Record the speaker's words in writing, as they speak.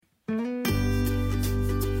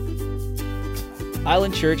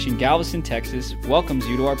Island Church in Galveston, Texas welcomes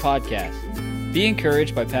you to our podcast. Be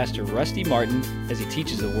encouraged by Pastor Rusty Martin as he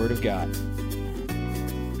teaches the Word of God.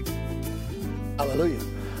 Hallelujah.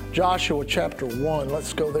 Joshua chapter 1.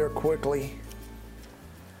 Let's go there quickly.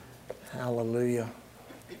 Hallelujah.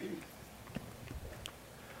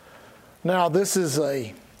 Now, this is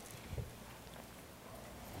a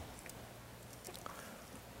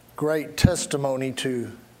great testimony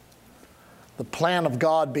to the plan of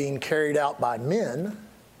God being carried out by men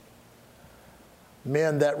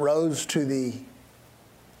that rose to the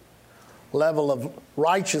level of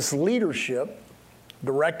righteous leadership,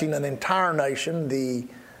 directing an entire nation. The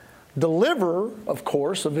deliverer, of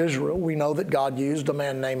course, of Israel, we know that God used a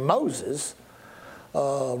man named Moses,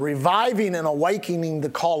 reviving and awakening the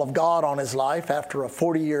call of God on his life after a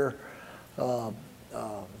 40-year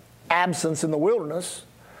absence in the wilderness.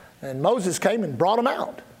 And Moses came and brought him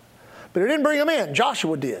out. But he didn't bring him in.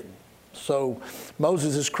 Joshua did. So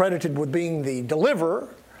Moses is credited with being the deliverer,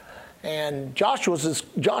 and Joshua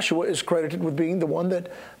is credited with being the one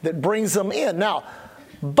that brings them in. Now,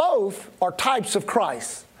 both are types of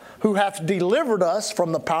Christ, who hath delivered us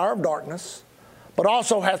from the power of darkness, but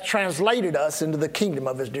also hath translated us into the kingdom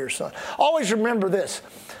of his dear Son. Always remember this: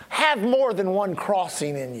 have more than one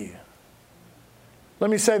crossing in you. Let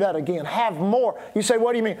me say that again. Have more. You say,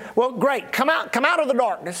 what do you mean? Well, great. Come out of the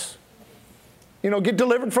darkness. Get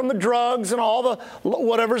delivered from the drugs and all the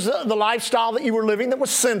whatever's the lifestyle that you were living that was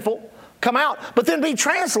sinful. Come out, but then be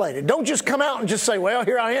translated. Don't just come out and just say, well,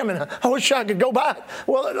 here I am, and I wish I could go back.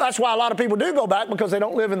 Well, that's why a lot of people do go back, because they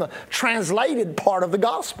don't live in the translated part of the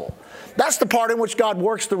gospel. That's the part in which God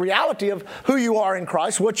works the reality of who you are in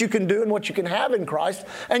Christ, what you can do and what you can have in Christ.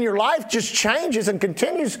 And your life just changes and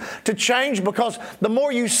continues to change, because the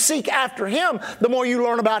more you seek after Him, the more you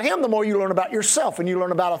learn about Him, the more you learn about yourself. And you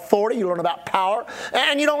learn about authority, you learn about power,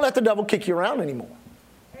 and you don't let the devil kick you around anymore.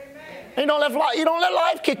 You don't let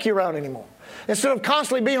life kick you around anymore. Instead of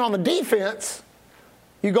constantly being on the defense,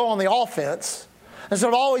 you go on the offense. Instead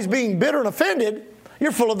of always being bitter and offended,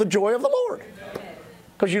 you're full of the joy of the Lord.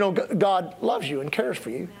 Because you know God loves you and cares for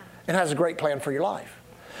you and has a great plan for your life.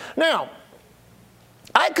 Now,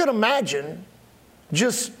 I could imagine,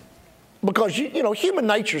 just because human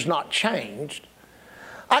nature's not changed,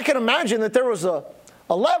 I can imagine that there was a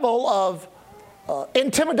level of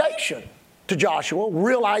intimidation to Joshua,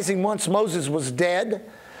 realizing once Moses was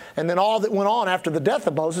dead, and then all that went on after the death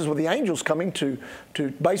of Moses, with the angels coming to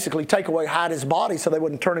basically hide his body so they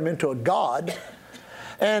wouldn't turn him into a god.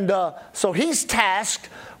 And so he's tasked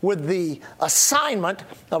with the assignment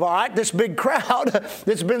of, all right, this big crowd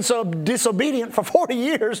that's been so disobedient for 40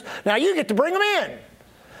 years, now you get to bring them in.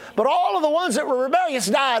 But all of the ones that were rebellious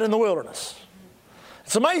died in the wilderness.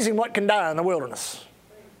 It's amazing what can die in the wilderness.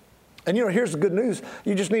 And here's the good news: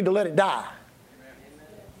 you just need to let it die.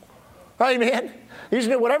 Amen. You just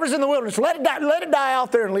need whatever's in the wilderness, let it die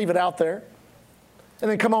out there and leave it out there.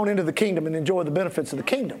 And then come on into the kingdom and enjoy the benefits of the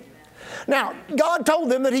kingdom. Now, God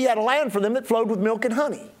told them that He had a land for them that flowed with milk and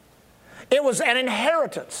honey. It was an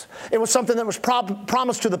inheritance. It was something that was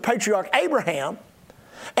promised to the patriarch Abraham.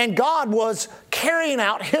 And God was carrying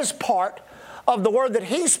out His part of the word that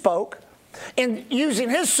He spoke, in using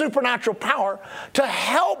His supernatural power to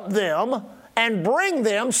help them and bring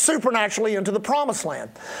them supernaturally into the promised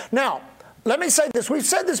land. Now, let me say this. We've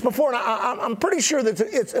said this before, and I'm pretty sure that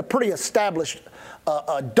it's a pretty established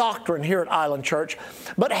doctrine here at Island Church.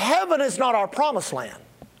 But heaven is not our promised land.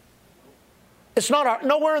 It's not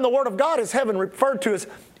nowhere in the Word of God is heaven referred to as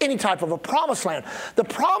any type of a promised land. The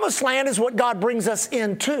promised land is what God brings us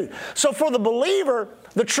into. So for the believer,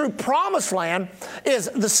 the true promised land is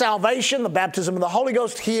the salvation, the baptism of the Holy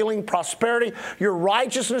Ghost, healing, prosperity, your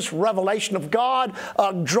righteousness, revelation of God,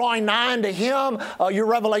 drawing nigh unto Him, your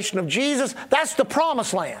revelation of Jesus. That's the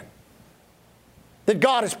promised land that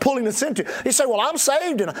God is pulling us into. You say, well, I'm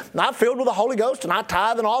saved and I'm filled with the Holy Ghost and I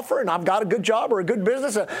tithe and offer and I've got a good job or a good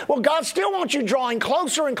business. Well, God still wants you drawing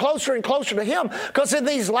closer and closer and closer to Him, because in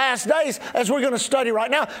these last days, as we're going to study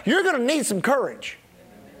right now, you're going to need some courage.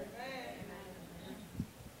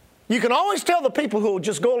 You can always tell the people who will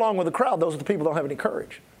just go along with the crowd, those are the people who don't have any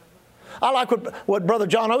courage. I like what Brother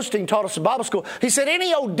John Osteen taught us in Bible school. He said,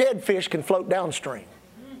 any old dead fish can float downstream.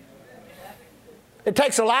 It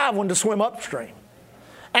takes a live one to swim upstream.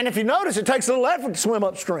 And if you notice, it takes a little effort to swim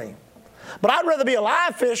upstream. But I'd rather be a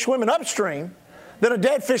live fish swimming upstream than a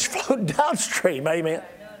dead fish floating downstream. Amen.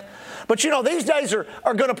 But these days are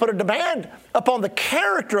going to put a demand upon the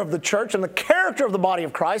character of the church and the character of the body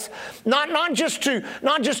of Christ, not just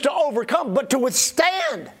to overcome, but to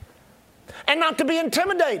withstand, and not to be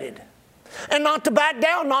intimidated, and not to back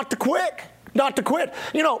down, not to quit. Not to quit.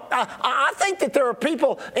 You know, I think that there are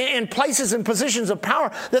people in places and positions of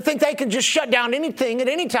power that think they can just shut down anything at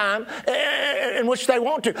any time in which they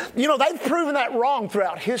want to. You know, they've proven that wrong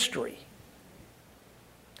throughout history.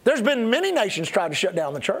 There's been many nations tried to shut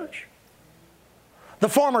down the church. The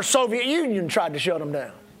former Soviet Union tried to shut them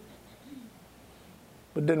down.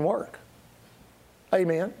 But it didn't work.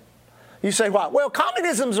 Amen. You say, why? Well,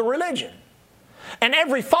 communism's a religion. And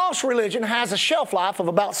every false religion has a shelf life of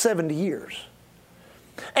about 70 years.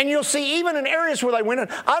 And you'll see even in areas where they went in,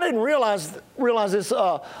 I didn't realize this,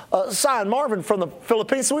 Si and Marvin from the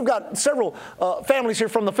Philippines, so we've got several families here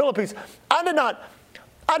from the Philippines. I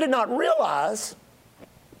did not realize,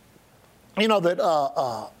 you know, that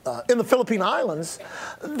in the Philippine Islands,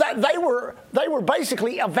 that they were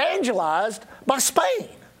basically evangelized by Spain,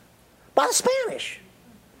 by the Spanish.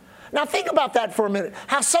 Now think about that for a minute.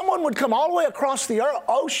 How someone would come all the way across the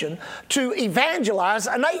ocean to evangelize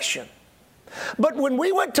a nation. But when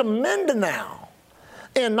we went to Mindanao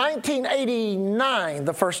in 1989,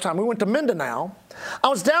 the first time we went to Mindanao, I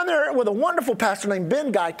was down there with a wonderful pastor named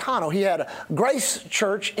Ben Gaetano. He had a Grace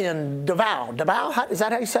Church in Davao. Davao, is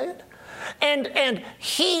that how you say it? And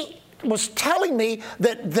he was telling me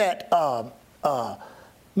that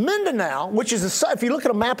Mindanao, which is, if you look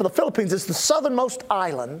at a map of the Philippines, it's the southernmost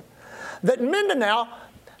island, that Mindanao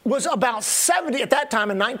was about 70, at that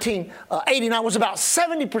time in 1989, was about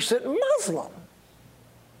 70% Muslim.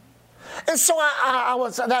 And so I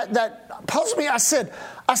was, that puzzled me. I said,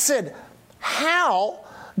 how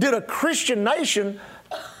did a Christian nation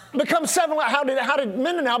become how did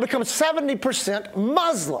Mindanao become 70%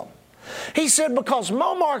 Muslim? He said, because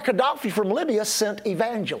Muammar Gaddafi from Libya sent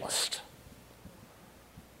evangelists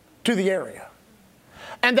to the area.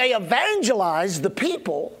 And they evangelized the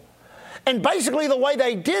people. And basically the way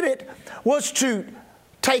they did it was to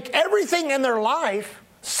take everything in their life,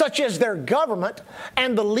 such as their government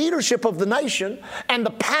and the leadership of the nation and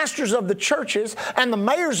the pastors of the churches and the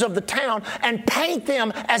mayors of the town, and paint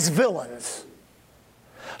them as villains.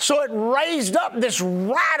 So it raised up this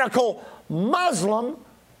radical Muslim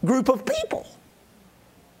group of people.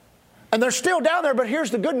 And they're still down there, but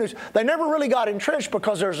here's the good news. They never really got entrenched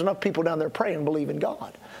because there's enough people down there praying and believing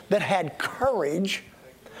God that had courage.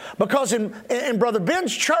 Because in Brother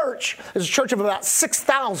Ben's church, it's a church of about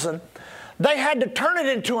 6,000, they had to turn it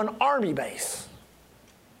into an army base.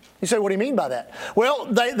 You say, what do you mean by that? Well,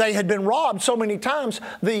 they had been robbed so many times,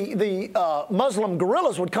 the Muslim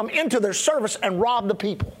guerrillas would come into their service and rob the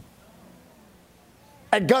people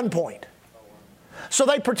at gunpoint. So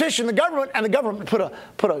they petitioned the government, and the government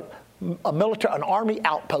put an army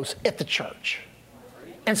outpost at the church.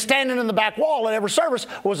 And standing in the back wall at every service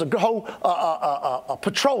was a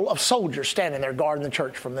patrol of soldiers standing there guarding the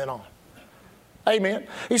church from then on. Amen.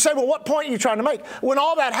 You say, well, what point are you trying to make? When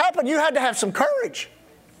all that happened, you had to have some courage.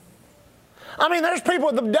 I mean, there's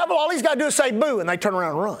people with the devil, all he's got to do is say boo, and they turn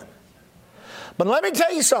around and run. But let me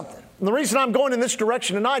tell you something. The reason I'm going in this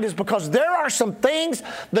direction tonight is because there are some things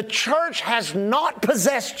the church has not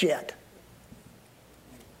possessed yet.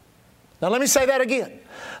 Now let me say that again.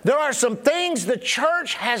 There are some things the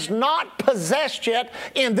church has not possessed yet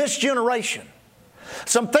in this generation.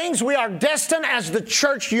 Some things we are destined as the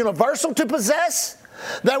church universal to possess,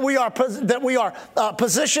 that we are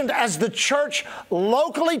positioned as the church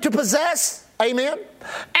locally to possess, amen,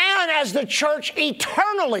 and as the church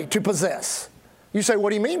eternally to possess. You say, what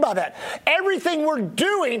do you mean by that? Everything we're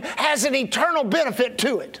doing has an eternal benefit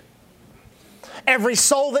to it. Every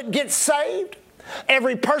soul that gets saved,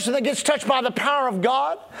 every person that gets touched by the power of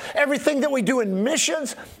God, everything that we do in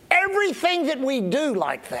missions, everything that we do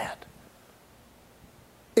like that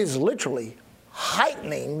is literally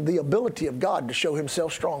heightening the ability of God to show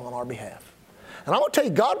Himself strong on our behalf. And I want to tell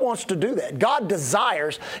you, God wants to do that. God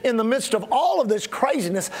desires, in the midst of all of this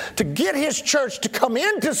craziness, to get His church to come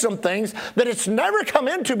into some things that it's never come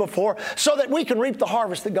into before, so that we can reap the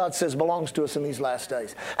harvest that God says belongs to us in these last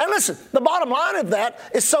days. And listen, the bottom line of that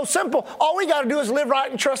is so simple. All we got to do is live right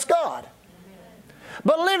and trust God.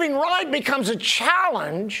 But living right becomes a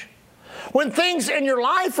challenge when things in your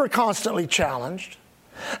life are constantly challenged.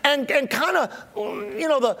 And kind of, you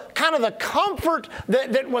know, the comfort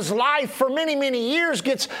that was life for many, many years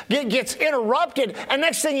gets interrupted. And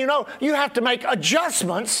next thing you know, you have to make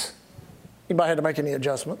adjustments. Anybody had to make any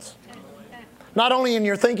adjustments? Not only in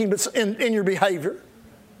your thinking, but in your behavior.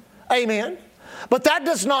 Amen. But that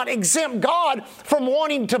does not exempt God from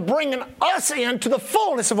wanting to bring us into the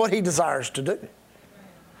fullness of what He desires to do.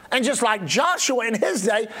 And just like Joshua in his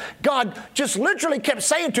day, God just literally kept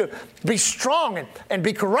saying to him, be strong and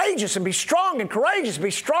be courageous, and be strong and courageous,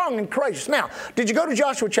 be strong and courageous. Now, did you go to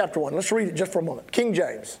Joshua chapter 1? Let's read it just for a moment. King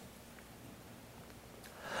James.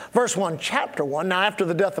 Verse 1, chapter 1, now after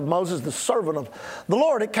the death of Moses, the servant of the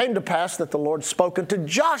Lord, it came to pass that the Lord spoke unto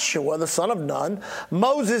Joshua, the son of Nun,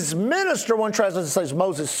 Moses' minister, one translation says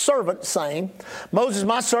Moses' servant, saying, Moses,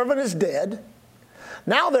 my servant, is dead.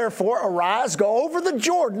 Now therefore arise, go over the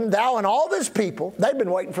Jordan, thou and all this people. They've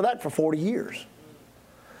been waiting for that for 40 years.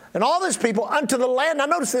 And all this people unto the land, now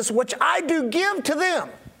notice this, which I do give to them,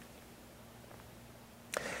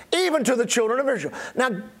 even to the children of Israel.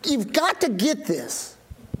 Now you've got to get this.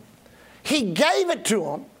 He gave it to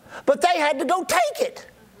them, but they had to go take it.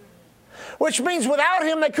 Which means without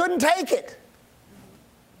him, they couldn't take it.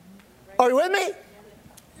 Are you with me?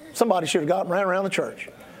 Somebody should have gotten ran around the church.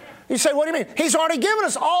 You say, what do you mean? He's already given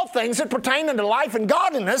us all things that pertain unto life and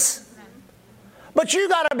godliness, but you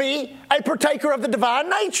got to be a partaker of the divine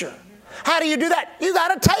nature. How do you do that? You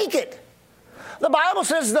got to take it. The Bible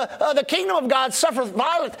says the kingdom of God suffereth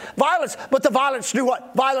violence, but the violence do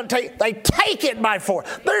what? They take it by force.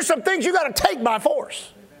 There's some things you got to take by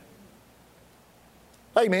force.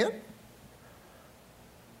 Amen.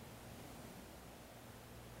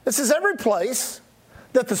 This is every place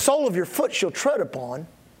that the sole of your foot shall tread upon.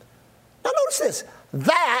 Now notice this.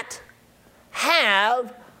 That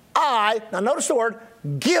have I, now notice the word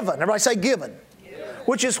given. Everybody say given.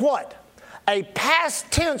 Which is what? A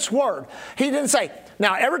past tense word. He didn't say,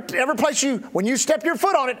 now every place when you step your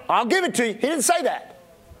foot on it, I'll give it to you. He didn't say that.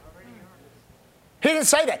 He didn't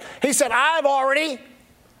say that. He said, I've already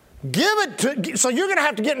given it to, so you're going to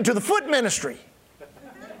have to get into the foot ministry.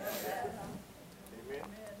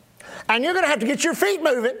 And you're going to have to get your feet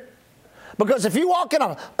moving, because if you walk in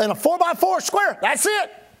a 4x4 square, that's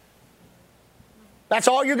it. That's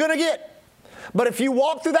all you're going to get. But if you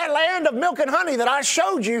walk through that land of milk and honey that I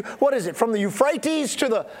showed you, what is it, from the Euphrates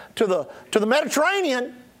to the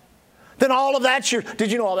Mediterranean, then all of that's your.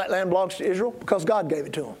 Did you know all that land belongs to Israel? Because God gave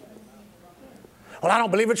it to them. Well, I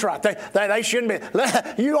don't believe it's right. They shouldn't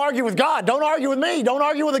be. You argue with God. Don't argue with me. Don't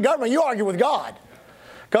argue with the government. You argue with God.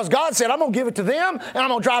 Because God said, I'm going to give it to them, and I'm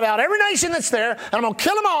going to drive out every nation that's there, and I'm going to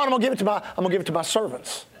kill them all, and I'm going to give it to my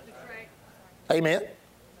servants. Amen.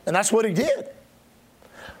 And that's what he did.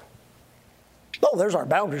 Oh, there's our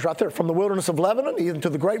boundaries right there. From the wilderness of Lebanon, even to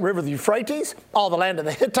the great river, the Euphrates, all the land of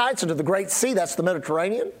the Hittites, and to the great sea, that's the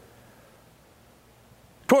Mediterranean.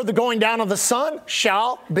 Toward the going down of the sun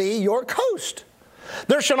shall be your coast.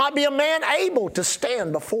 There shall not be a man able to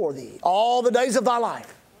stand before thee all the days of thy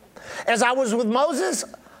life. As I was with Moses,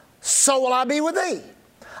 so will I be with thee.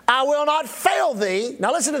 I will not fail thee.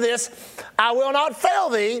 Now listen to this. I will not fail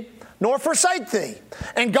thee, nor forsake thee.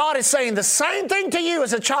 And God is saying the same thing to you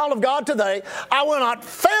as a child of God today. I will not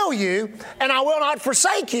fail you, and I will not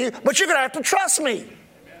forsake you, but you're going to have to trust me.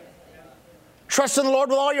 Trust in the Lord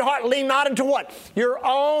with all your heart. Lean not into what? Your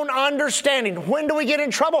own understanding. When do we get in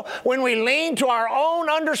trouble? When we lean to our own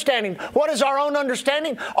understanding. What is our own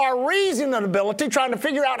understanding? Our reasoning ability, trying to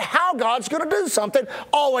figure out how God's going to do something,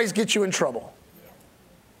 always gets you in trouble.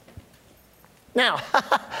 Now,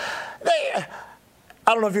 I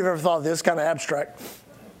don't know if you've ever thought of this, kind of abstract.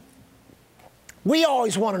 We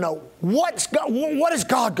always want to know, what is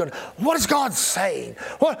God going to, what is God saying?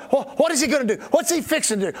 What is he going to do? What's he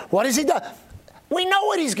fixing to do? What has he done? We know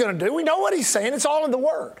what he's going to do. We know what he's saying. It's all in the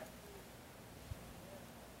Word.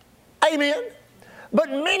 Amen. But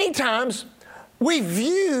many times we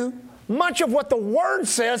view much of what the Word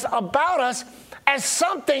says about us as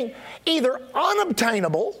something either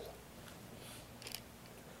unobtainable.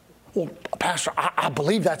 Well, Pastor, I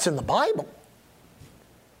believe that's in the Bible.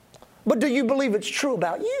 But do you believe it's true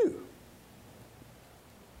about you?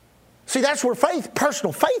 See, that's where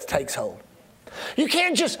personal faith takes hold. You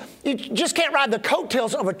just can't ride the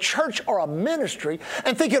coattails of a church or a ministry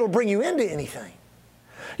and think it'll bring you into anything.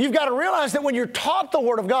 You've got to realize that when you're taught the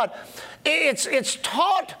Word of God, it's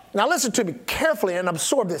taught. Now listen to me carefully and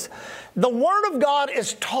absorb this. The Word of God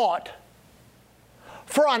is taught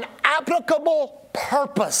for an applicable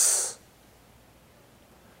purpose.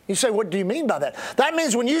 You say, what do you mean by that? That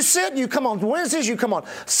means when you sit, you come on Wednesdays, you come on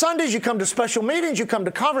Sundays, you come to special meetings, you come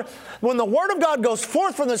to conference. When the Word of God goes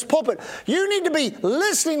forth from this pulpit, you need to be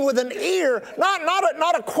listening with an ear,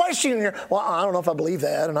 not a question in your, well, I don't know if I believe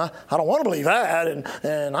that, and I don't want to believe that,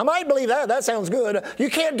 and I might believe that. That sounds good. You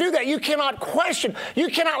can't do that. You cannot question. You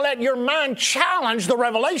cannot let your mind challenge the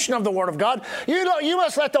revelation of the Word of God. You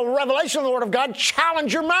must let the revelation of the Word of God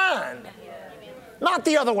challenge your mind. Not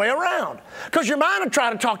the other way around. Because your mind will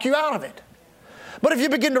try to talk you out of it. But if you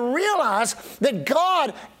begin to realize that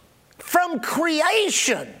God, from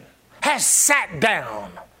creation, has sat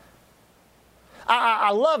down.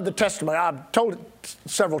 I love the testimony. I've told it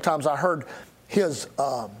several times. I heard his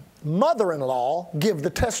mother-in-law give the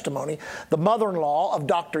testimony, the mother-in-law of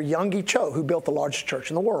Dr. Yonggi Cho, who built the largest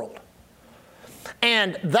church in the world.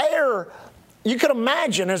 And there, you could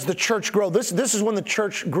imagine as the church grew, this is when the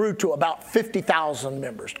church grew to about 50,000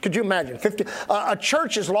 members. Could you imagine? A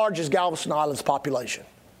church as large as Galveston Island's population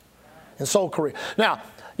in Seoul, Korea. Now,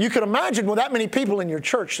 you could imagine with that many people in your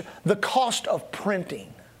church, the cost of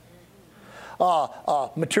printing.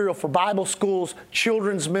 Material for Bible schools,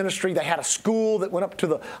 children's ministry. They had a school that went up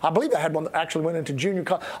to I believe they had one that actually went into junior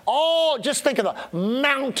college. Just think of the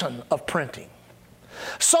mountain of printing.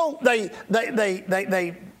 So they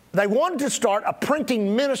wanted to start a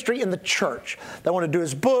printing ministry in the church. They wanted to do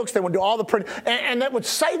his books. They wanted to do all the print, and that would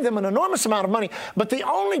save them an enormous amount of money. But the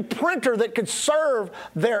only printer that could serve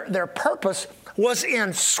their purpose was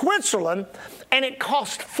in Switzerland, and it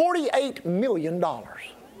cost $48 million.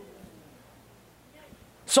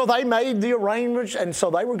 So they made the arrangements, and so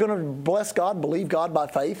they were going to bless God, believe God by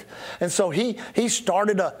faith. And so he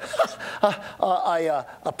started a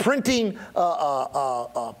printing,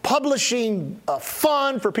 publishing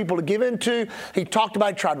fund for people to give into. He talked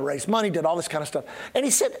about it, tried to raise money, did all this kind of stuff. And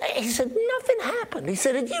he said nothing happened. He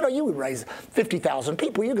said, you would raise 50,000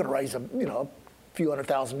 people, you're going to raise a few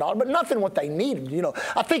 $100,000, but nothing what they needed.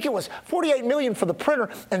 I think it was $48 million for the printer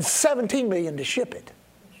and $17 million to ship it.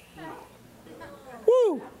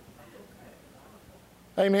 Woo!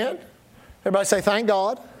 Amen. Everybody say thank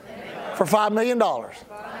God for $5 million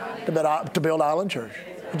to build Island Church.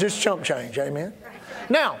 Just chump change. Amen.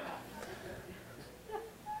 Now,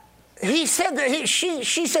 he said that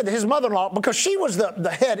she said that his mother-in-law, because she was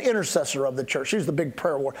the head intercessor of the church, she was the big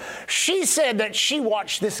prayer warrior. She said that she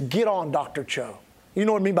watched this get on Dr. Cho. You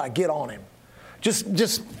know what I mean by get on him?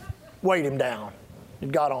 Just weight him down.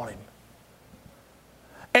 It got on him.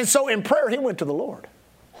 And so in prayer, he went to the Lord.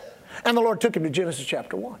 And the Lord took him to Genesis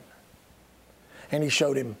chapter 1. And he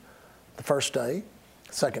showed him the first day,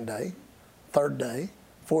 second day, third day,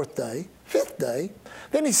 fourth day, fifth day.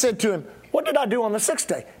 Then he said to him, what did I do on the sixth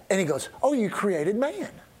day? And he goes, you created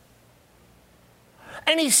man.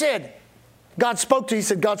 And he said, God spoke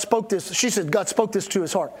this. She said, God spoke this to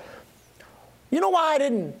his heart. You know why I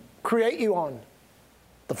didn't create you on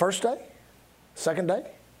the first day, second day,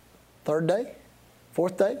 third day,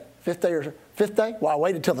 fourth day, fifth day? Well, I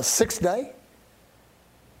waited till the sixth day.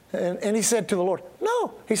 And he said to the Lord,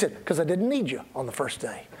 no. He said, because I didn't need you on the first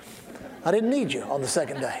day. I didn't need you on the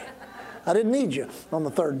second day. I didn't need you on the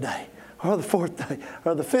third day or the fourth day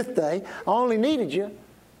or the fifth day. I only needed you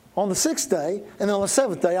on the sixth day, and then on the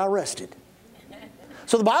seventh day I rested.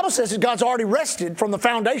 So the Bible says that God's already rested from the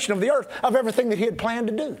foundation of the earth of everything that he had planned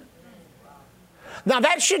to do. Now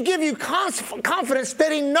that should give you confidence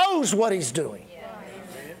that he knows what he's doing.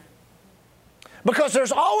 Because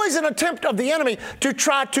there's always an attempt of the enemy to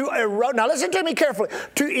try to erode. Now listen to me carefully.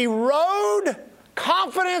 To erode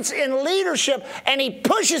confidence in leadership, and he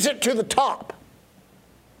pushes it to the top.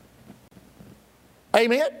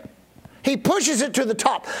 Amen? He pushes it to the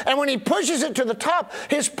top. And when he pushes it to the top,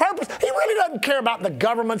 his purpose, he really doesn't care about the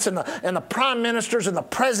governments and the prime ministers and the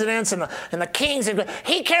presidents and the kings.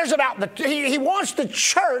 He cares about he wants the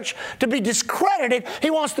church to be discredited.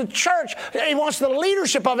 He wants the church, he wants the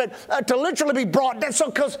leadership of it to literally be brought down.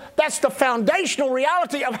 So, because that's the foundational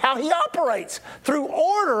reality of how he operates. Through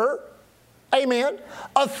order, amen,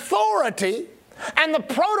 authority, and the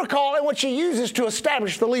protocol in which he uses to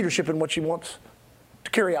establish the leadership in which he wants to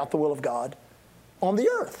carry out the will of God on the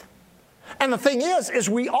earth. And the thing is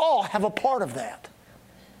we all have a part of that.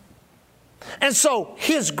 And so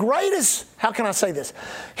his greatest, how can I say this?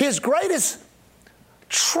 His greatest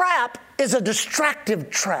trap is a distractive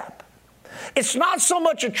trap. It's not so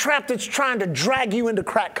much a trap that's trying to drag you into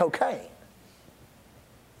crack cocaine.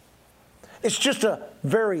 It's just a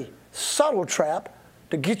very subtle trap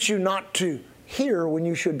to get you not to hear when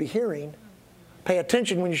you should be hearing, pay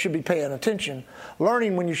attention when you should be paying attention,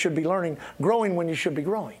 learning when you should be learning, growing when you should be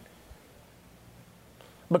growing.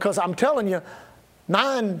 Because I'm telling you,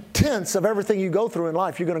 9/10 of everything you go through in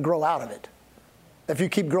life, you're going to grow out of it if you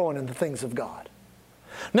keep growing in the things of God.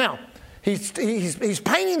 Now, he's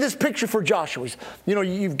painting this picture for Joshua.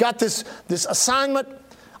 You've got this assignment.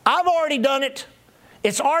 I've already done it.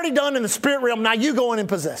 It's already done in the spirit realm. Now you go in and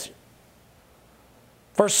possess it.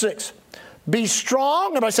 Verse 6. Be strong.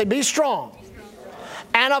 Everybody say, be strong.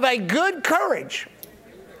 And of a good courage.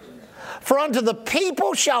 For unto the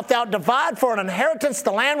people shalt thou divide for an inheritance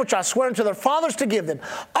the land which I swear unto their fathers to give them.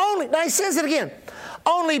 Now he says it again.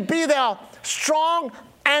 Only be thou strong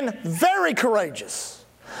and very courageous.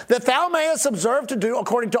 that thou mayest observe to do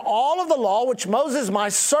according to all of the law which Moses my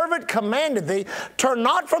servant commanded thee. Turn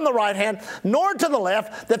not from the right hand, nor to the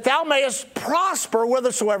left, that thou mayest prosper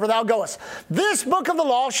whithersoever thou goest. This book of the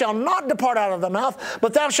law shall not depart out of thy mouth,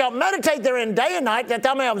 but thou shalt meditate therein day and night, that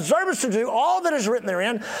thou mayest observe to do all that is written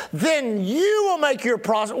therein. Then you will make your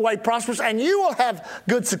way prosperous, and you will have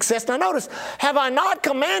good success. Now notice, have I not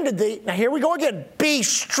commanded thee? Now here we go again. Be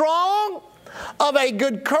strong, of a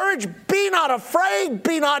good courage, be not afraid,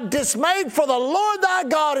 be not dismayed, for the Lord thy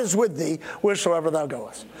God is with thee wheresoever thou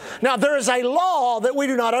goest. Now there is a law that we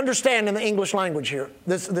do not understand in the English language here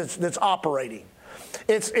that's operating.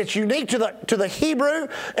 It's unique to the Hebrew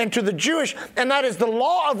and to the Jewish, and that is the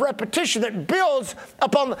law of repetition that builds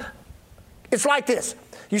upon. It's like this.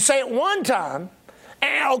 You say it one time,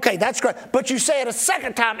 and okay, that's great. But you say it a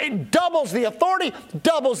second time, it doubles the authority,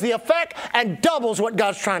 doubles the effect, and doubles what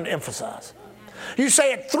God's trying to emphasize. You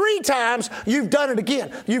say it 3 times, you've done it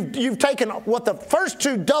again. You've taken what the first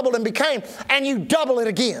 2 doubled and became, and you double it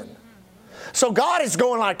again. So God is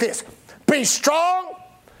going like this. Be strong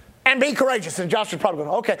and be courageous. And Joshua's probably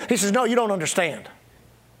going, okay. He says, no, you don't understand.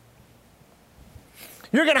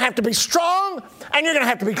 You're going to have to be strong, and you're going to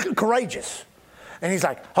have to be courageous. And he's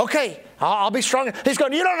like, okay, I'll be strong. He's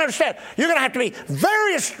going, you don't understand. You're going to have to be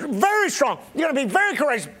very, very strong. You're going to be very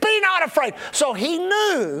courageous. Be not afraid. So he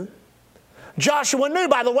knew, Joshua knew,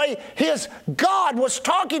 by the way, his God was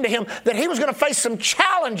talking to him that he was going to face some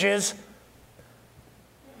challenges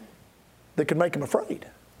that could make him afraid.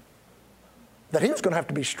 That he was going to have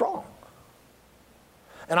to be strong.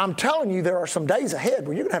 And I'm telling you, there are some days ahead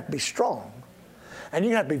where you're going to have to be strong. And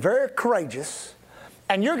you're going to have to be very courageous.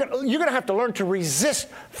 And you're going to have to learn to resist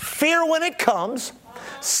fear when it comes,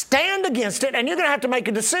 stand against it, and you're going to have to make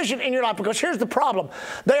a decision in your life. Because here's the problem.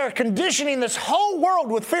 They are conditioning this whole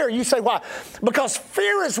world with fear. You say, why? Because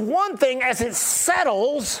fear is one thing as it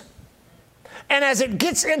settles and as it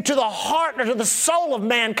gets into the heart or to the soul of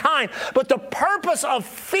mankind. But the purpose of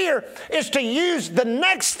fear is to use the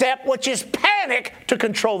next step, which is panic, to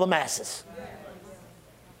control the masses.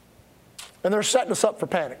 And they're setting us up for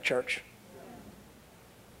panic, church.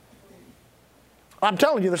 I'm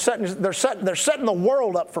telling you, they're setting the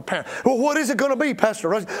world up for panic. Well, what is it going to be, Pastor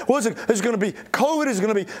Russ? What is it? Is it going to be COVID? Is it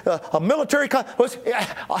going to be a military?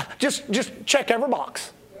 Just check every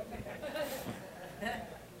box.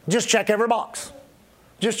 Just check every box.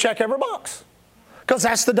 Just check every box. Because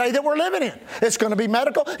that's the day that we're living in. It's going to be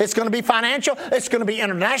medical. It's going to be financial. It's going to be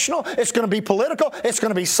international. It's going to be political. It's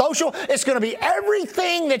going to be social. It's going to be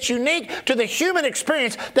everything that's unique to the human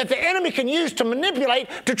experience that the enemy can use to manipulate,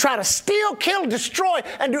 to try to steal, kill, destroy,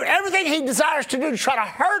 and do everything he desires to do to try to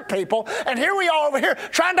hurt people. And here we are over here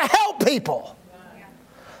trying to help people.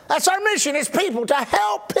 That's our mission, is people, to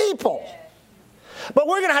help people. But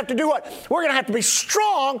we're going to have to do what? We're going to have to be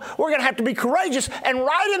strong. We're going to have to be courageous. And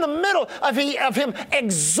right in the middle of him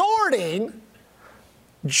exhorting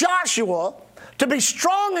Joshua to be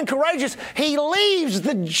strong and courageous, he leaves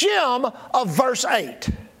the gem of verse 8.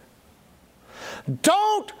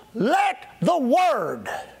 Don't let the word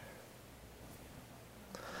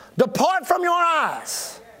depart from your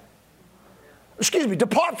eyes.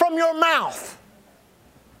 Depart from your mouth.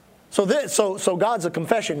 So God's a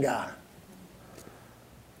confession guy.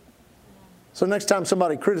 So next time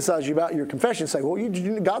somebody criticizes you about your confession, say, well,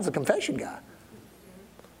 God's a confession guy.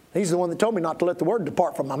 He's the one that told me not to let the word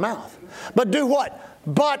depart from my mouth. But do what?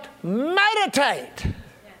 But meditate.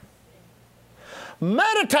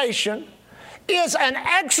 Meditation is an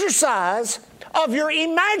exercise of your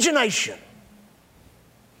imagination.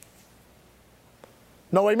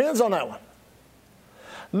 No amens on that one.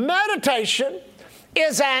 Meditation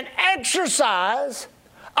is an exercise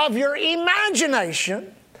of your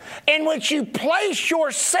imagination in which you place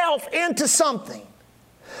yourself into something.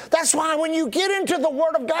 That's why when you get into the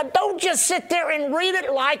Word of God, don't just sit there and read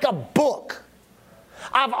it like a book.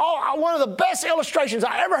 One of the best illustrations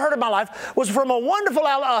I ever heard in my life was from a wonderful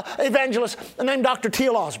evangelist named Dr.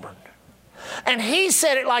 T.L. Osborne. And he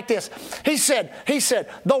said it like this. He said,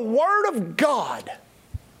 the Word of God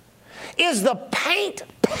is the paint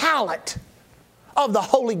palette of the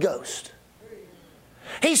Holy Ghost.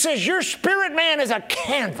 He says your spirit man is a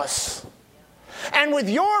canvas. And with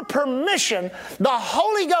your permission, the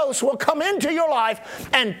Holy Ghost will come into your life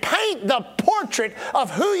and paint the portrait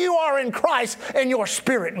of who you are in Christ in your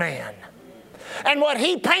spirit man. And what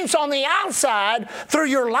He paints on the outside through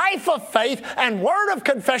your life of faith and word of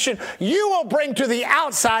confession, you will bring to the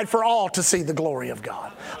outside for all to see the glory of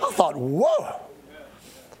God. I thought, whoa,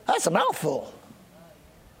 that's a mouthful.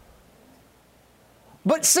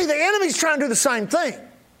 But see, the enemy's trying to do the same thing.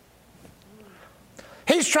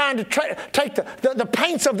 He's trying to take the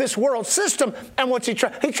paints of this world system, and what's he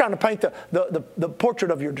trying? He's trying to paint the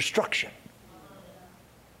portrait of your destruction.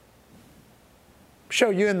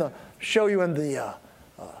 Show you in the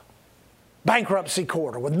bankruptcy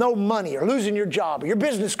court, or with no money, or losing your job, or your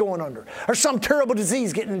business going under, or some terrible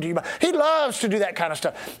disease getting into you. He loves to do that kind of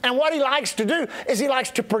stuff. And what he likes to do is he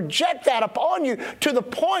likes to project that upon you to the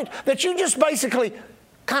point that you just basically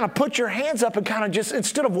kind of put your hands up and kind of just,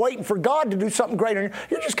 instead of waiting for God to do something greater,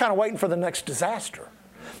 you're just kind of waiting for the next disaster.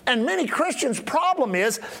 And many Christians' problem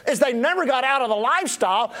is they never got out of the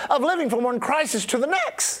lifestyle of living from one crisis to the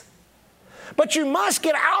next. But you must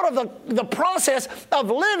get out of the process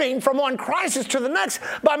of living from one crisis to the next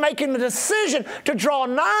by making the decision to draw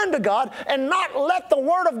nigh to God and not let the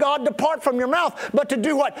Word of God depart from your mouth, but to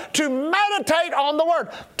do what? To meditate on the Word.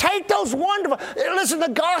 Take those wonderful... Listen, the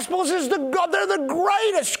Gospels they're the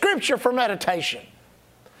greatest scripture for meditation.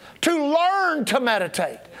 To learn to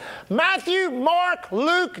meditate. Matthew, Mark,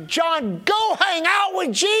 Luke, John, go hang out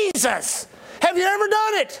with Jesus. Have you ever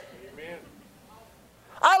done it?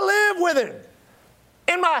 I live with Him.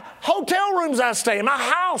 In my hotel rooms I stay, in my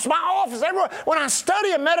house, my office, everywhere. When I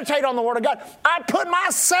study and meditate on the Word of God, I put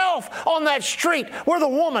myself on that street where the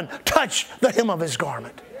woman touched the hem of His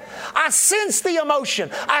garment. I sense the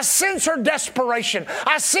emotion. I sense her desperation.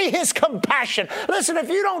 I see His compassion. Listen, if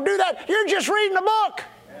you don't do that, you're just reading a book.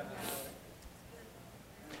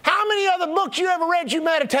 How many other books you ever read you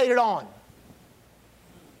meditated on?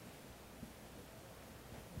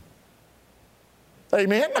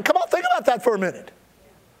 Amen? Now come on, think about that for a minute.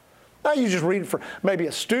 Now you just read for, maybe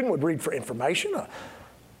a student would read for information. A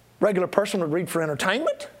regular person would read for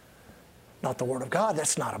entertainment. Not the Word of God.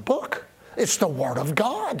 That's not a book. It's the Word of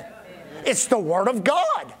God. It's the Word of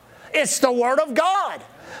God. It's the Word of God.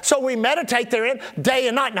 So we meditate therein day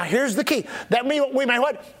and night. Now here's the key. That we may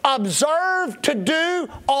what? Observe to do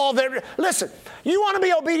all that. Listen, you want to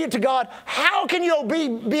be obedient to God. How can you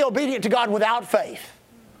be obedient to God without faith?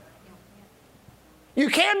 You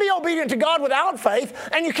can't be obedient to God without faith,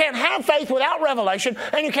 and you can't have faith without revelation,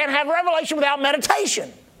 and you can't have revelation without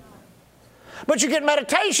meditation. But you get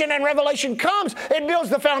meditation and revelation comes, it builds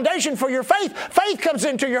the foundation for your faith. Faith comes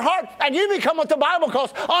into your heart, and you become what the Bible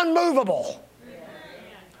calls unmovable.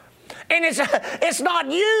 And it's not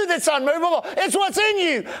you that's unmovable, it's what's in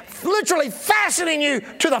you, literally fastening you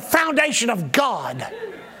to the foundation of God.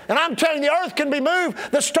 And I'm telling you, the earth can be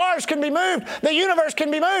moved, the stars can be moved, the universe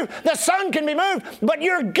can be moved, the sun can be moved, but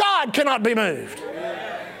your God cannot be moved.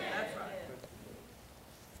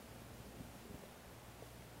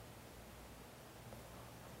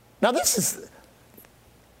 Now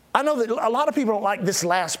I know that a lot of people don't like this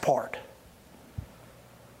last part.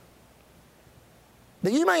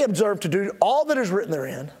 That you may observe to do all that is written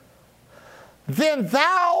therein, then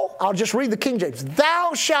thou, I'll just read the King James,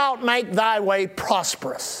 thou shalt make thy way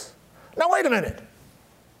prosperous. Now wait a minute.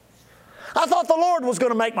 I thought the Lord was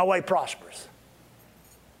going to make my way prosperous.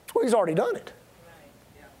 Well, He's already done it.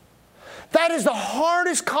 That is the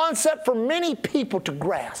hardest concept for many people to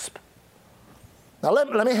grasp. Now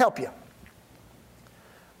let me help you. I'm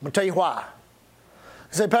going to tell you why.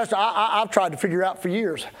 You say, Pastor, I've tried to figure out for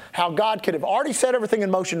years how God could have already set everything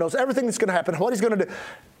in motion, knows everything that's going to happen, what He's going to do.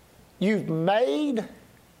 You've made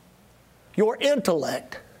your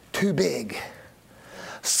intellect too big.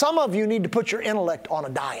 Some of you need to put your intellect on a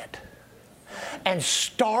diet and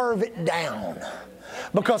starve it down.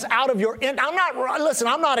 Because out of your,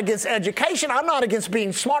 I'm not against education. I'm not against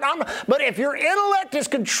being smart. But if your intellect is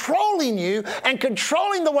controlling you and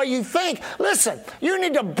controlling the way you think, listen, you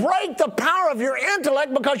need to break the power of your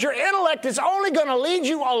intellect, because your intellect is only going to lead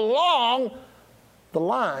you along the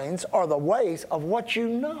lines or the ways of what you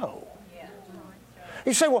know.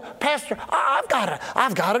 You say, well, Pastor, I've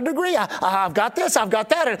got a degree. I've got this. I've got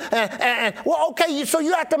that. And well, okay, so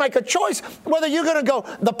you have to make a choice whether you're going to go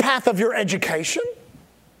the path of your education,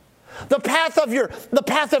 the path of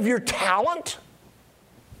your talent.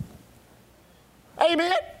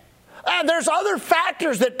 Amen. And there's other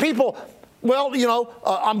factors that people. Well,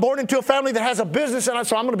 I'm born into a family that has a business, and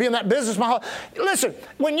so I'm going to be in that business my whole. Listen,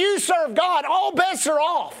 when you serve God, all bets are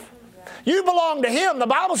off. You belong to Him. The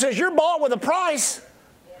Bible says you're bought with a price.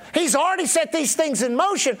 He's already set these things in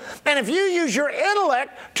motion. And if you use your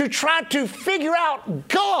intellect to try to figure out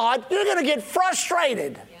God, you're going to get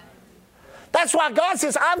frustrated. That's why God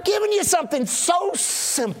says, I've given you something so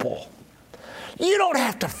simple. You don't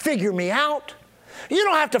have to figure me out. You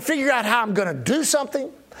don't have to figure out how I'm going to do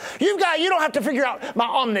something. You don't have to figure out my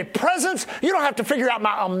omnipresence. You don't have to figure out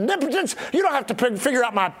my omnipotence. You don't have to figure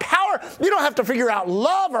out my power. You don't have to figure out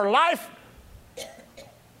love or life.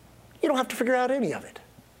 You don't have to figure out any of it.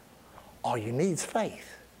 All you need is faith.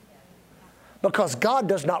 Because God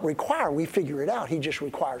does not require we figure it out. He just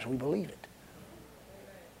requires we believe it.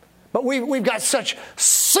 But we've got such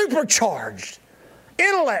supercharged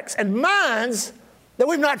intellects and minds that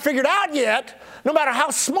we've not figured out yet, no matter how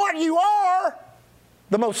smart you are,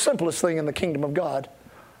 the most simplest thing in the kingdom of God,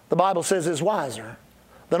 the Bible says, is wiser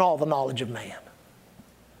than all the knowledge of man.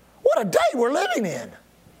 What a day we're living in.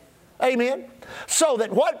 Amen. So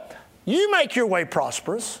that what? You make your way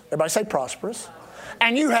prosperous. Everybody say prosperous.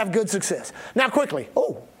 And you have good success. Now quickly.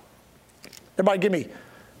 Oh. Everybody give me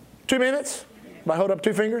 2 minutes. Everybody hold up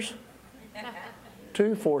 2 fingers.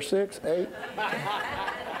 2, 4, 6, 8.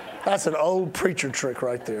 That's an old preacher trick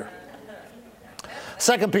right there.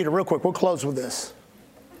 2 Peter, real quick. We'll close with this.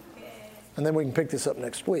 And then we can pick this up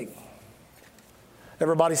next week.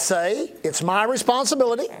 Everybody say, it's my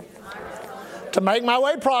responsibility to make my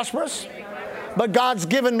way prosperous, but God's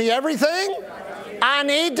given me everything I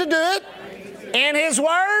need to do it in His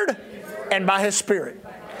Word and by His Spirit.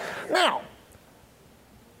 Now,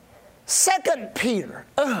 2 Peter.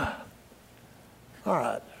 All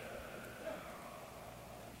right.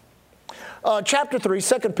 Chapter 3,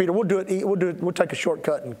 2 Peter. We'll take a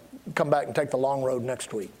shortcut and come back and take the long road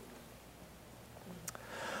next week.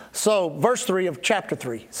 So, verse 3 of chapter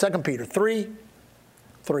 3, 2 Peter 3,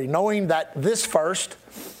 knowing that this first,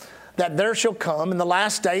 that there shall come in the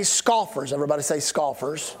last days scoffers, everybody say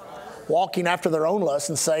scoffers, walking after their own lusts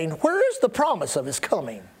and saying, where is the promise of His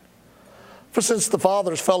coming? For since the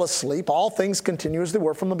fathers fell asleep, all things continue as they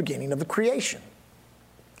were from the beginning of the creation.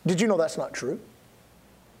 Did you know that's not true?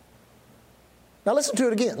 Now listen to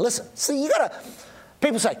it again. Listen. See,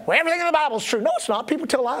 people say, well, everything in the Bible is true. No, it's not. People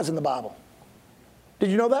tell lies in the Bible. Did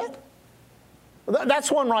you know that?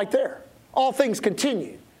 That's one right there. All things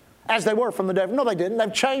continue as they were from the day. No, they didn't.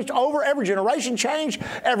 They've changed over. Every generation changed.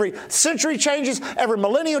 Every century changes. Every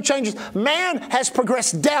millennium changes. Man has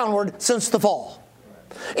progressed downward since the fall.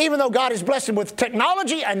 Even though God has blessed him with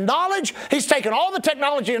technology and knowledge, He's taken all the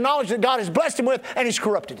technology and knowledge that God has blessed him with and He's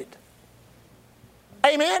corrupted it.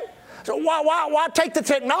 Amen? So why take the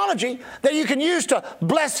technology that you can use to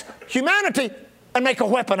bless humanity and make a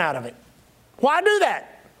weapon out of it? Why do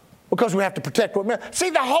that? Because we have to protect what man.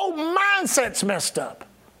 See, the whole mindset's messed up.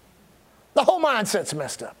 The whole mindset's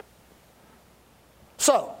messed up.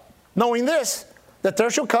 So, knowing this, that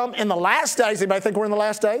there shall come in the last days, anybody think we're in the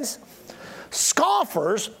last days?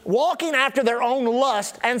 Scoffers walking after their own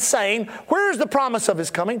lust and saying, where is the promise of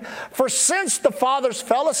His coming? For since the fathers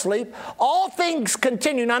fell asleep, all things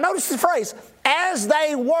continue. Now notice the phrase, as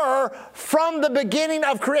they were from the beginning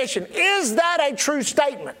of creation. Is that a true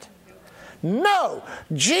statement? No.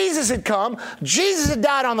 Jesus had come. Jesus had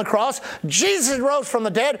died on the cross. Jesus had rose from the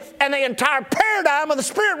dead. And the entire paradigm of the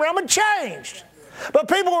spirit realm had changed. But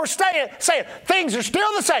people were saying, things are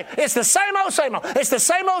still the same. It's the same old, same old. It's the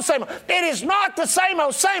same old, same old. It is not the same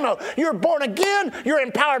old, same old. You're born again. You're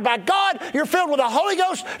empowered by God. You're filled with the Holy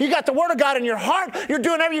Ghost. You got the Word of God in your heart. You're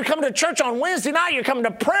doing everything. You're coming to church on Wednesday night. You're coming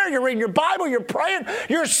to prayer. You're reading your Bible. You're praying.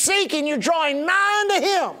 You're seeking. You're drawing nigh to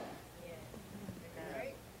Him.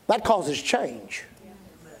 That causes change.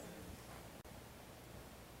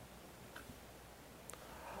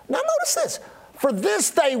 Now notice this. For this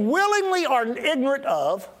they willingly are ignorant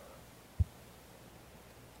of,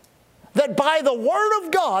 that by the word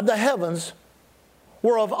of God the heavens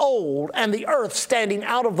were of old, and the earth standing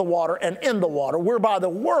out of the water and in the water, whereby the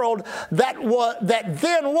world that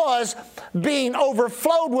then was, being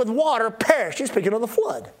overflowed with water, perished. He's speaking of the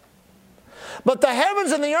flood. But the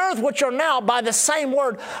heavens and the earth, which are now by the same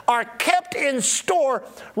word, are kept in store,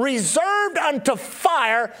 reserved unto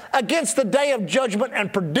fire against the day of judgment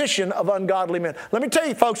and perdition of ungodly men. Let me tell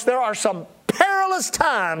you, folks, there are some perilous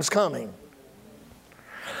times coming.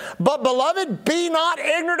 But, beloved, be not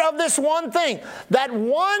ignorant of this one thing, that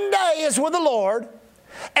one day is with the Lord,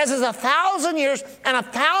 as is 1,000 years, and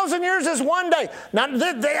 1,000 years is one day. Now,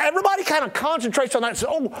 everybody kind of concentrates on that and says,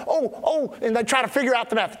 and they try to figure out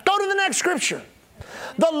the math. Go to the next scripture.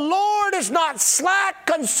 The Lord is not slack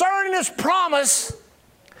concerning His promise,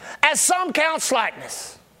 as some count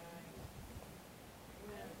slackness.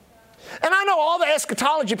 And I know all the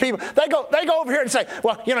eschatology people, they go over here and say,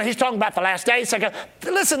 well, He's talking about the last days.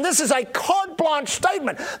 Listen, this is a carte blanche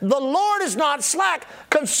statement. The Lord is not slack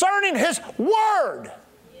concerning His word.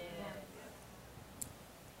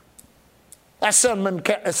 As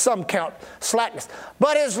some count slackness.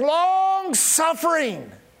 But His long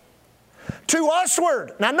suffering to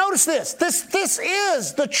usward. Now notice this. This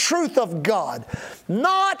is the truth of God.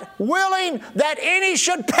 Not willing that any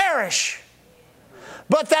should perish,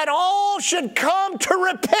 but that all should come to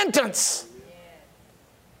repentance.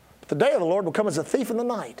 The day of the Lord will come as a thief in the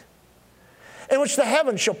night. in which the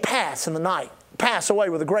heavens shall pass in the night, pass away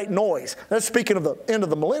with a great noise. That's speaking of the end of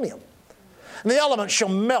the millennium. And the elements shall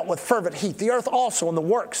melt with fervent heat. The earth also and the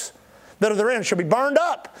works that are therein shall be burned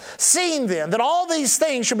up. Seeing then that all these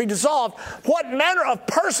things shall be dissolved, what manner of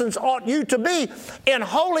persons ought you to be in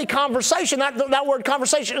holy conversation? That word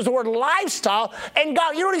conversation is the word lifestyle. And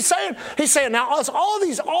God, you know what He's saying? He's saying, now all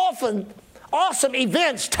these awesome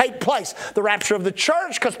events take place. The rapture of the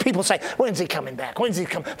church, because people say, when's He coming back? When's He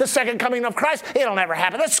coming? The second coming of Christ, it'll never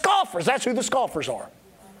happen. The scoffers, that's who the scoffers are.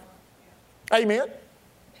 Amen.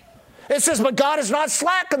 It says, but God is not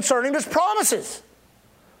slack concerning His promises,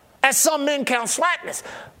 as some men count slackness.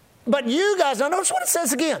 But you guys, now notice what it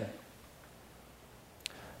says again.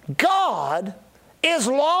 God is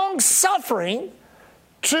long-suffering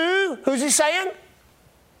to, who's He saying?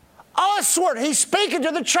 Usward. He's speaking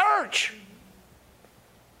to the church.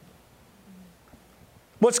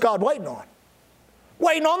 What's God waiting on?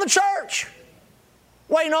 Waiting on the church.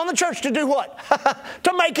 Waiting on the church to do what?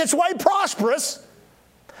 To make its way prosperous,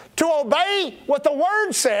 to obey what the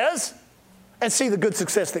Word says, and see the good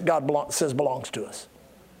success that God says belongs to us.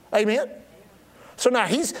 Amen? So now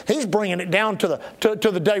He's bringing it down to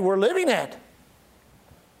the day we're living at.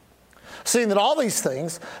 Seeing that all these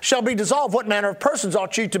things shall be dissolved, what manner of persons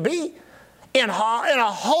ought you to be in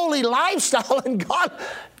a holy lifestyle in God?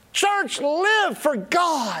 Church, live for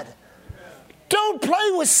God. Don't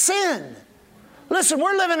play with sin. Listen,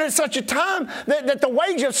 we're living in such a time that the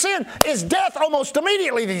wage of sin is death almost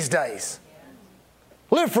immediately these days.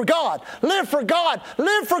 Live for God. Live for God.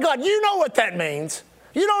 Live for God. You know what that means.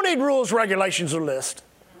 You don't need rules, regulations, or lists.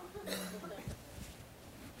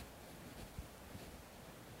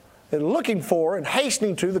 And looking for and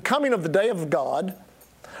hastening to the coming of the day of God,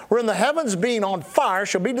 wherein the heavens being on fire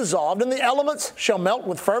shall be dissolved, and the elements shall melt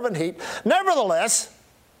with fervent heat. Nevertheless,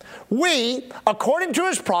 we, according to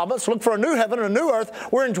His promise, look for a new heaven and a new earth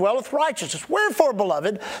wherein dwelleth righteousness. Wherefore,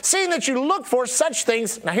 beloved, seeing that you look for such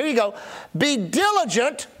things, now here you go, be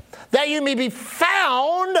diligent that you may be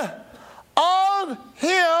found of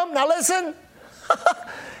Him, now listen,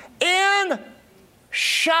 in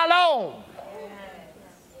shalom.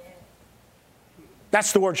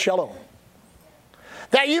 That's the word shalom.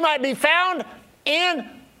 That you might be found in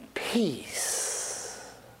peace.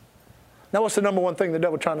 Now, what's the number one thing the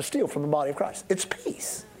devil's trying to steal from the body of Christ? It's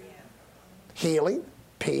peace. Healing,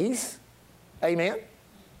 peace. Amen?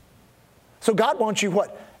 So God wants you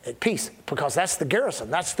what? At peace. Because that's the garrison.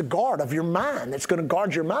 That's the guard of your mind. That's going to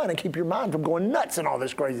guard your mind and keep your mind from going nuts and all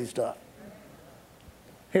this crazy stuff.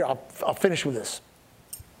 Here, I'll finish with this.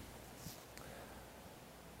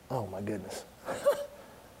 Oh, my goodness.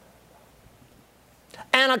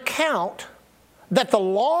 An account that the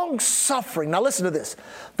long suffering, now listen to this,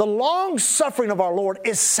 the long suffering of our Lord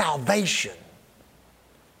is salvation.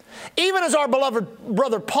 Even as our beloved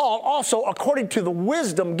brother Paul also, according to the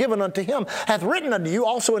wisdom given unto him, hath written unto you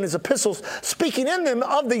also in his epistles, speaking in them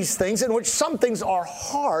of these things, in which some things are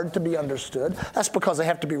hard to be understood. That's because they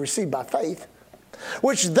have to be received by faith.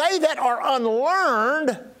 Which they that are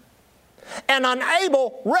unlearned and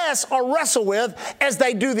unable rest or wrestle with, as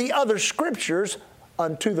they do the other scriptures,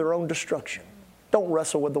 unto their own destruction. Don't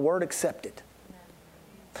wrestle with the word, accept it.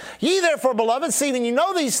 Ye therefore, beloved, seeing you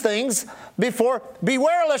know these things before,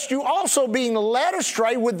 beware lest you also, being led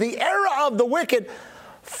astray with the error of the wicked,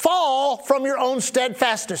 fall from your own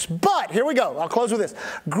steadfastness. But, here we go, I'll close with this.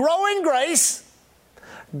 Grow in grace,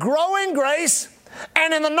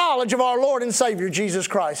 and in the knowledge of our Lord and Savior, Jesus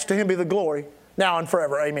Christ. To Him be the glory, now and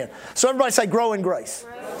forever. Amen. So everybody say, grow in grace.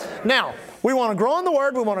 Now, we want to grow in the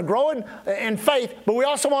Word, we want to grow in faith, but we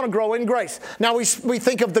also want to grow in grace. Now, we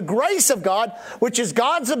think of the grace of God, which is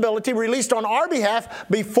God's ability released on our behalf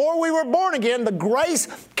before we were born again. The grace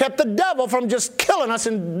kept the devil from just killing us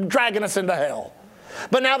and dragging us into hell.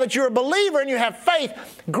 But now that you're a believer and you have faith,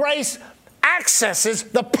 grace accesses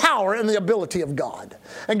the power and the ability of God.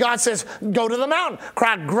 And God says, go to the mountain,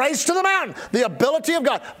 cry grace to the mountain, the ability of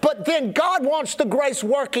God. But then God wants the grace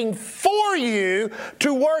working for you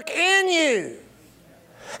to work in you.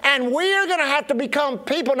 And we are going to have to become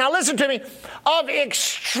people, now listen to me, of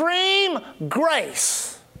extreme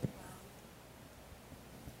grace.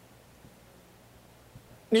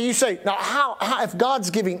 Now you say, now how if God's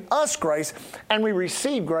giving us grace and we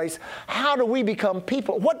receive grace, how do we become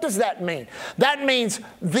people? What does that mean? That means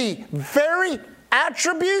the very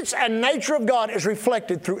attributes and nature of God is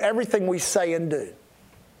reflected through everything we say and do.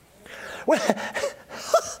 Well,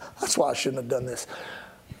 that's why I shouldn't have done this.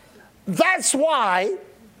 That's why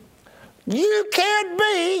you can't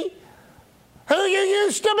be who you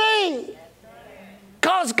used to be.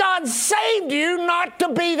 Because God saved you not to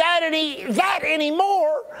be that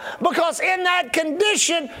anymore, because in that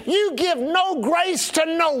condition, you give no grace to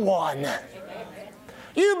no one.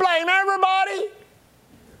 You blame everybody.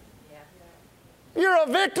 You're a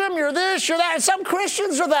victim, you're this, you're that. Some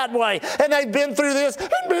Christians are that way. And they've been through this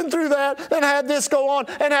and been through that and had this go on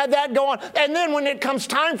and had that go on. And then when it comes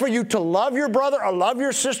time for you to love your brother or love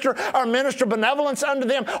your sister or minister benevolence unto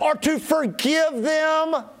them or to forgive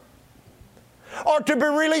them or to be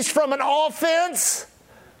released from an offense,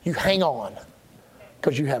 you hang on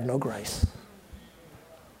because you have no grace.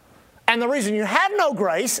 And the reason you have no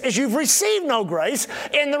grace is you've received no grace.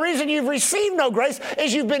 And the reason you've received no grace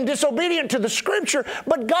is you've been disobedient to the Scripture.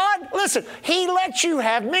 But God, listen, He lets you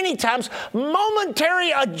have many times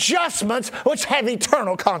momentary adjustments which have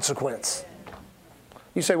eternal consequence.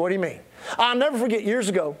 You say, what do you mean? I'll never forget years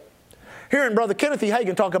ago, hearing Brother Kenneth E.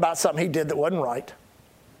 Hagin talk about something he did that wasn't right.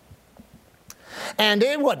 And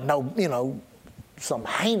it wasn't some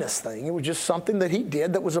heinous thing. It was just something that he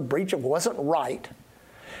did that was a breach of wasn't right.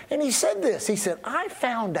 And he said this, he said, I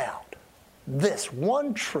found out this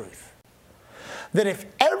one truth, that if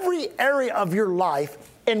every area of your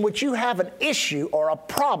life in which you have an issue or a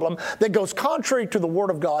problem that goes contrary to the Word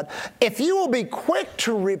of God, if you will be quick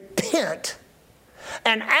to repent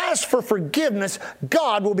and ask for forgiveness,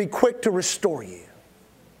 God will be quick to restore you.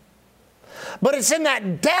 But it's in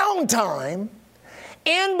that downtime,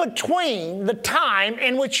 in between the time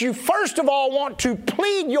in which you first of all want to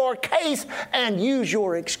plead your case and use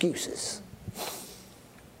your excuses.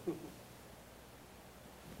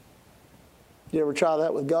 You ever try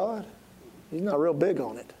that with God? He's not real big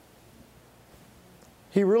on it.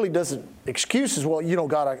 He really doesn't. Excuses, well,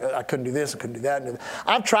 God, I couldn't do this, I couldn't do that.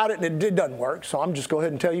 I've tried it and it doesn't work, so I'm just go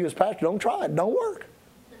ahead and tell you as pastor, don't try it, don't work.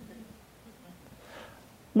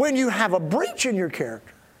 When you have a breach in your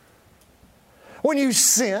character, when you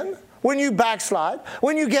sin, when you backslide,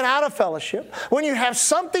 when you get out of fellowship, when you have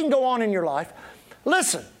something go on in your life,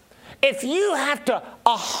 listen, if you have to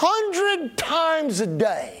 100 times a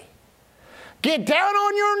day get down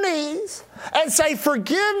on your knees and say,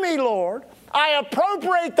 forgive me, Lord, I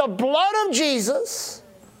appropriate the blood of Jesus,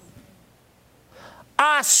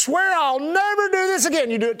 I swear I'll never do this again.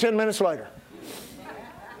 You do it 10 minutes later.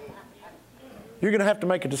 You're going to have to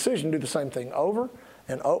make a decision to do the same thing over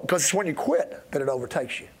and over, because it's when you quit that it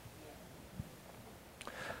overtakes you.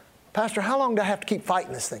 Pastor, how long do I have to keep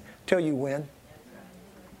fighting this thing? Till you win.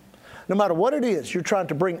 No matter what it is you're trying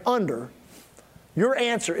to bring under, your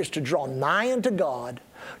answer is to draw nigh unto God,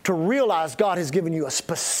 to realize God has given you a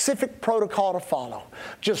specific protocol to follow.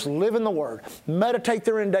 Just live in the Word. Meditate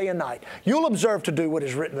therein day and night. You'll observe to do what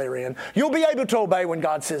is written therein. You'll be able to obey when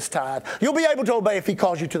God says tithe. You'll be able to obey if He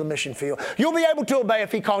calls you to the mission field. You'll be able to obey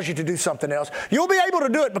if He calls you to do something else. You'll be able to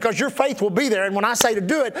do it because your faith will be there. And when I say to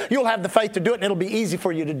do it, you'll have the faith to do it, and it'll be easy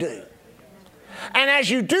for you to do. And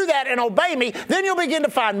as you do that and obey me, then you'll begin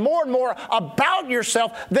to find more and more about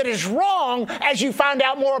yourself that is wrong as you find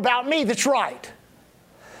out more about me that's right.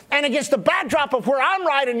 And against the backdrop of where I'm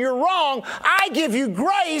right and you're wrong, I give you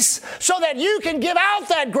grace so that you can give out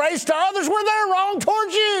that grace to others where they're wrong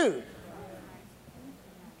towards you.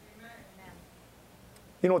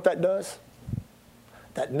 You know what that does?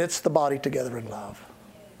 That knits the body together in love.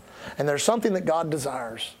 And there's something that God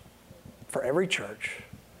desires for every church,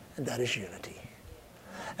 and that is unity.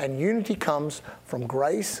 And unity comes from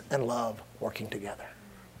grace and love working together.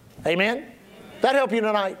 Amen? That help you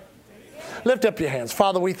tonight? Lift up your hands.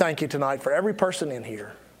 Father, we thank you tonight for every person in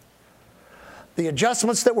here. The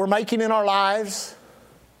adjustments that we're making in our lives,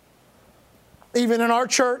 even in our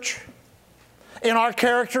church, in our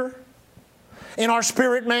character, in our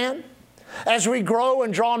spirit man, as we grow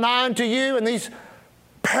and draw nigh unto you in these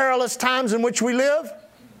perilous times in which we live.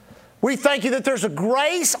 We thank you that there's a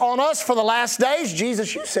grace on us for the last days.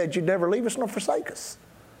 Jesus, you said you'd never leave us nor forsake us.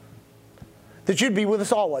 That you'd be with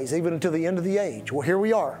us always, even until the end of the age. Well, here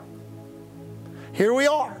we are. Here we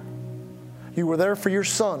are. You were there for your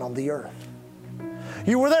Son on the earth.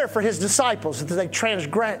 You were there for His disciples as they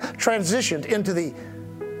transitioned into the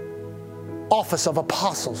office of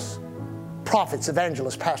apostles, prophets,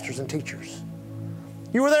 evangelists, pastors, and teachers.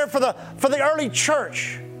 You were there for the early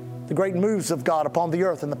church, the great moves of God upon the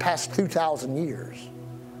earth in the past 2,000 years.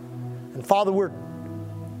 And Father, we're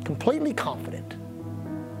completely confident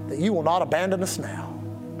that you will not abandon us now.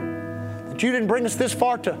 That you didn't bring us this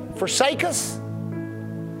far to forsake us,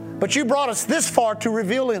 but you brought us this far to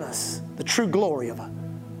reveal in us the true glory of a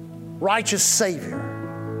righteous Savior,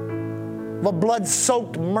 of a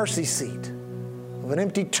blood-soaked mercy seat, of an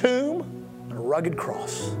empty tomb and a rugged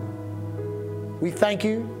cross. We thank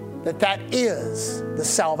you that that is the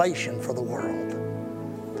salvation for the world.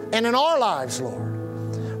 and in our lives,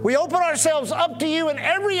 Lord. We open ourselves up to you in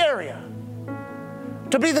every area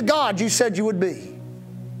to be the God you said you would be,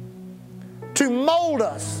 to mold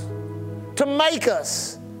us, to make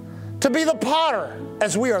us, to be the potter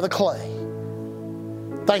as we are the clay.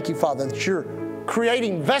 Thank you, Father, that you're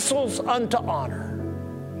creating vessels unto honor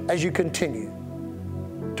as you continue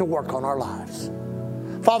to work on our lives.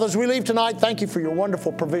 Father, as we leave tonight, thank you for your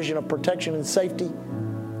wonderful provision of protection and safety.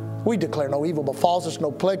 We declare no evil befalls us,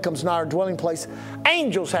 no plague comes nigh our dwelling place.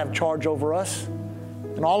 Angels have charge over us.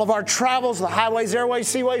 In all of our travels, the highways, airways,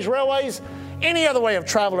 seaways, railways, any other way of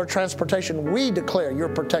travel or transportation, we declare your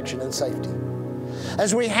protection and safety.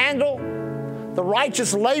 As we handle the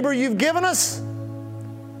righteous labor you've given us,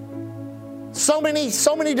 so many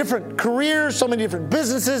different careers, so many different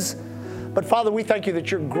businesses, but Father, we thank you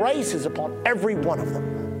that your grace is upon every one of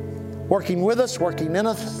them, working with us, working in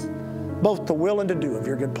us, both to will and to do of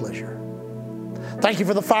your good pleasure. Thank you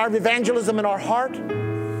for the fire of evangelism in our heart.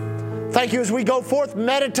 Thank you as we go forth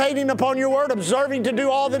meditating upon your word, observing to do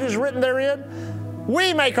all that is written therein.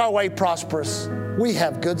 We make our way prosperous. We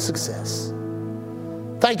have good success.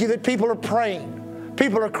 Thank you that people are praying.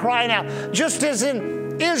 People are crying out. Just as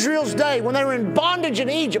in Israel's day when they were in bondage in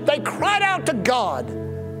Egypt, they cried out to God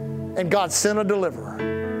and God sent a deliverer.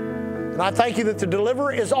 And I thank you that the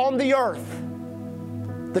deliverer is on the earth,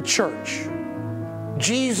 the church.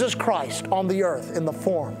 Jesus Christ on the earth in the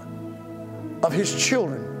form of his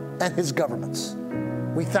children and his governments.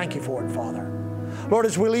 We thank you for it, Father. Lord,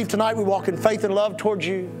 as we leave tonight, we walk in faith and love towards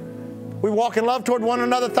you. We walk in love toward one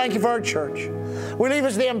another. Thank you for our church. We leave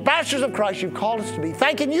as the ambassadors of Christ you've called us to be.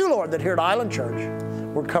 Thanking you, Lord, that here at Island Church,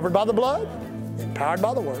 we're covered by the blood, empowered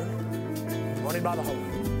by the word, running by the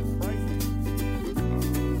Holy.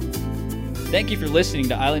 Thank you for listening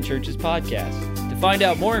to Island Church's podcast. To find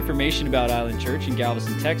out more information about Island Church in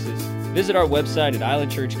Galveston, Texas, visit our website at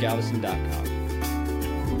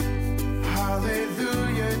islandchurchgalveston.com.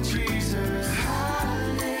 Hallelujah, Jesus.